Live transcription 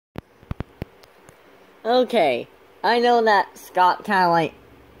Okay, I know that Scott kind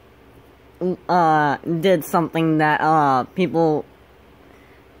of did something that people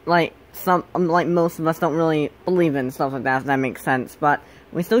like most of us don't really believe in, stuff like that, if that makes sense. But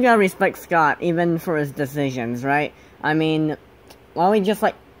we still gotta respect Scott even for his decisions, right? I mean, why are we just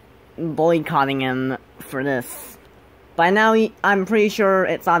like boycotting him for this? By now, I'm pretty sure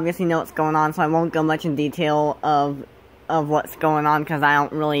it's obvious you know what's going on, so I won't go much in detail of what's going on, because I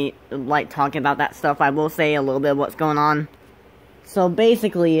don't really like talking about that stuff. I will say a little bit of what's going on. So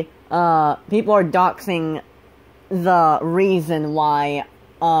basically, people are doxing the reason why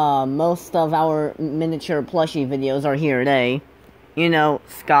most of our miniature plushie videos are here today. You know,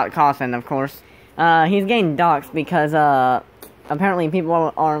 Scott Cawthon, of course. He's getting doxed because, apparently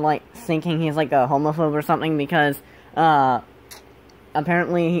people are like, thinking he's, like, a homophobe or something, because,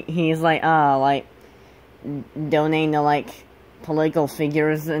 apparently he's, like, donating to, like, political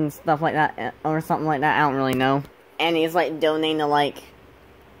figures and stuff like that, or something like that, I don't really know. And he's, like, donating to, like,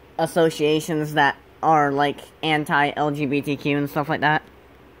 associations that are, like, anti-LGBTQ and stuff like that.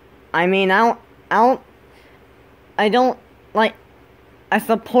 I mean, I don't, like, I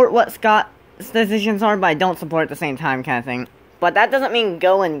support what Scott's decisions are, but I don't support at the same time, kind of thing. But that doesn't mean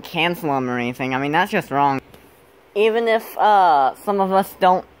go and cancel him or anything. I mean, that's just wrong. Even if, some of us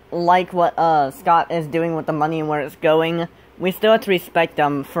don't like what, Scott is doing with the money and where it's going, we still have to respect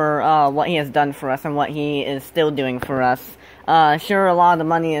him for, what he has done for us and what he is still doing for us. Sure, a lot of the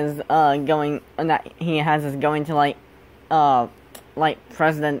money is, that he has is going to, like,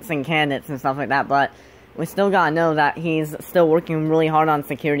 presidents and candidates and stuff like that, but we still gotta know that he's still working really hard on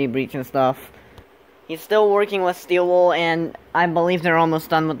security breach and stuff. He's still working with Steelwool, and I believe they're almost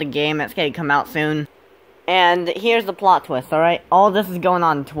done with the game. It's gonna come out soon. And here's the plot twist, alright? All this is going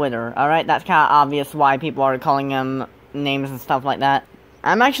on Twitter, alright? That's kinda obvious why people are calling him names and stuff like that.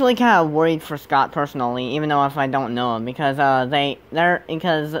 I'm actually kinda worried for Scott personally, even though if I don't know him, because,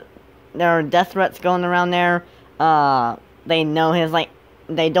 because there are death threats going around there. They know his, like,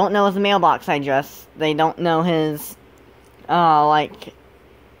 they don't know his mailbox address. They don't know his, like,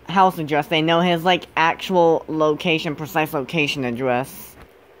 house address. They know his, like, actual location, precise location address.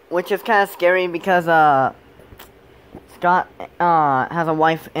 Which is kind of scary because, Scott, has a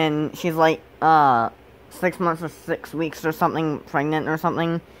wife and she's, like, 6 months or 6 weeks or something pregnant or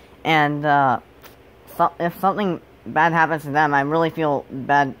something. And, if something bad happens to them, I really feel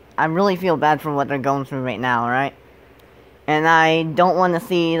bad. I really feel bad for what they're going through right now, alright? And I don't want to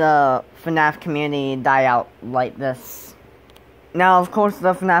see the FNAF community die out like this. Now, of course,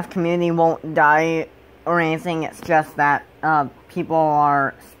 the FNAF community won't die or anything. It's just that, people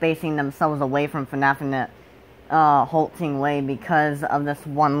are spacing themselves away from FNAF in a halting way because of this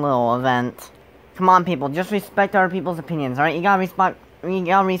one little event. Come on, people, just respect other people's opinions, alright? You gotta respect,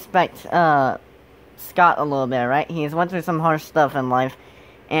 Scott a little bit, right? He's went through some harsh stuff in life,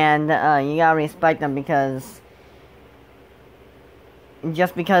 and, you gotta respect him because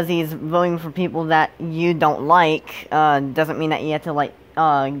just because he's voting for people that you don't like, doesn't mean that you have to, like,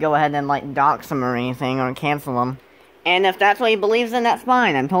 go ahead and, like, dox him or anything, or cancel him. And if that's what he believes in, that's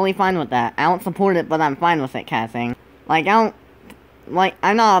fine. I'm totally fine with that. I don't support it, but I'm fine with it, kind of thing. Like, I'm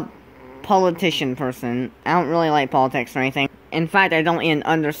not a politician person. I don't really like politics or anything. In fact, I don't even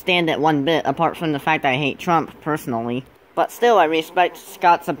understand it one bit, apart from the fact that I hate Trump, personally. But still, I respect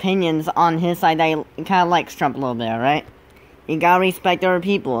Scott's opinions on his side. I kind of likes Trump a little bit, alright? You gotta respect other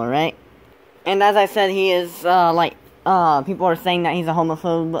people, alright? And as I said, he is, people are saying that he's a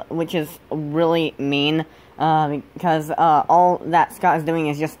homophobe, which is really mean. Because, all that Scott is doing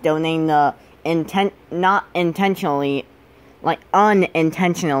is just donating the not intentionally, like,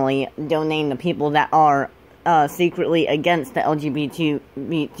 unintentionally donating the people that are, secretly against the LGBT,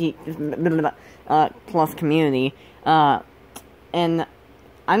 plus community. And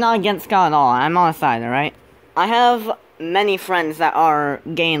I'm not against Scott at all. I'm on his side, alright? I have many friends that are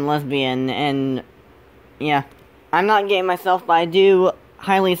gay and lesbian, and, yeah. I'm not gay myself, but I do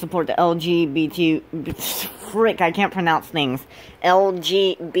highly support the frick, I can't pronounce things.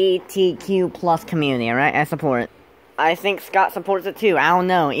 LGBTQ plus community, alright? I support it. I think Scott supports it too. I don't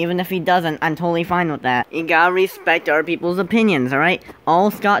know. Even if he doesn't, I'm totally fine with that. You gotta respect other people's opinions, alright?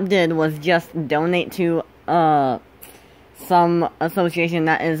 All Scott did was just donate to, some association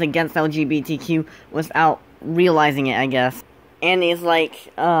that is against LGBTQ without realizing it, I guess. And he's like,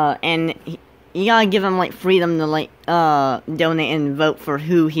 you gotta give him, like, freedom to, like, donate and vote for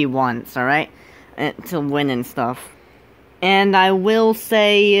who he wants, alright? To win and stuff. And I will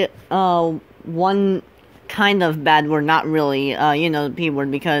say, one kind of bad word, not really, you know, the P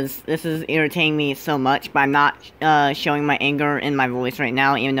word, because this is irritating me so much, but I'm not, showing my anger in my voice right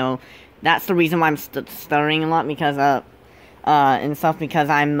now, even though that's the reason why I'm stuttering a lot, because, and stuff, because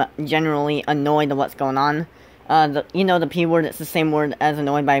I'm generally annoyed at what's going on. You know, the P word, it's the same word as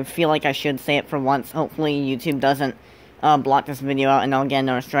annoyed, but I feel like I should say it for once. Hopefully YouTube doesn't, block this video out and I'll get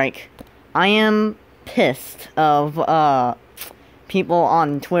another strike. I am pissed of, people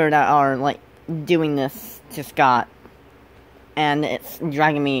on Twitter that are, like, doing this to Scott. And it's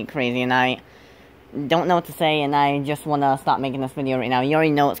dragging me crazy, and I don't know what to say, and I just want to stop making this video right now. You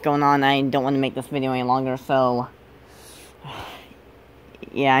already know what's going on. I don't want to make this video any longer, so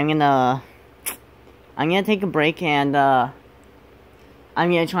yeah, I'm gonna take a break, and I'm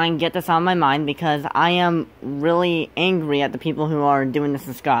gonna try and get this out of my mind, because I am really angry at the people who are doing this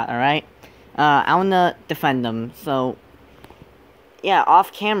to Scott, alright? I wanna defend them, so yeah,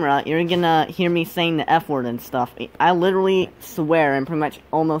 off camera, you're gonna hear me saying the F word and stuff. I literally swear in pretty much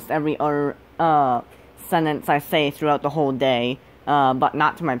almost every other, sentence I say throughout the whole day, but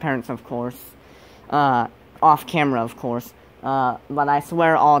not to my parents, of course. Off camera, of course. But I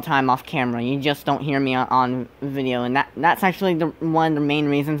swear all the time off camera. You just don't hear me on video, and that's actually one of the main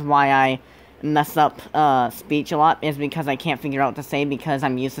reasons why I mess up, speech a lot, is because I can't figure out what to say, because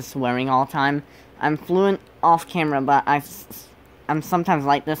I'm used to swearing all the time. I'm fluent off camera, but I'm sometimes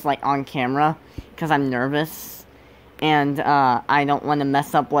like this, like, on camera, because I'm nervous, and, I don't want to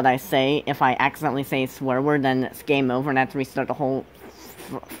mess up what I say. If I accidentally say a swear word, then it's game over, and I have to restart the whole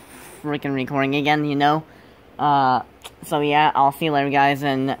freaking recording again, you know? So yeah, I'll see you later, guys,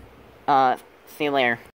 and, see you later.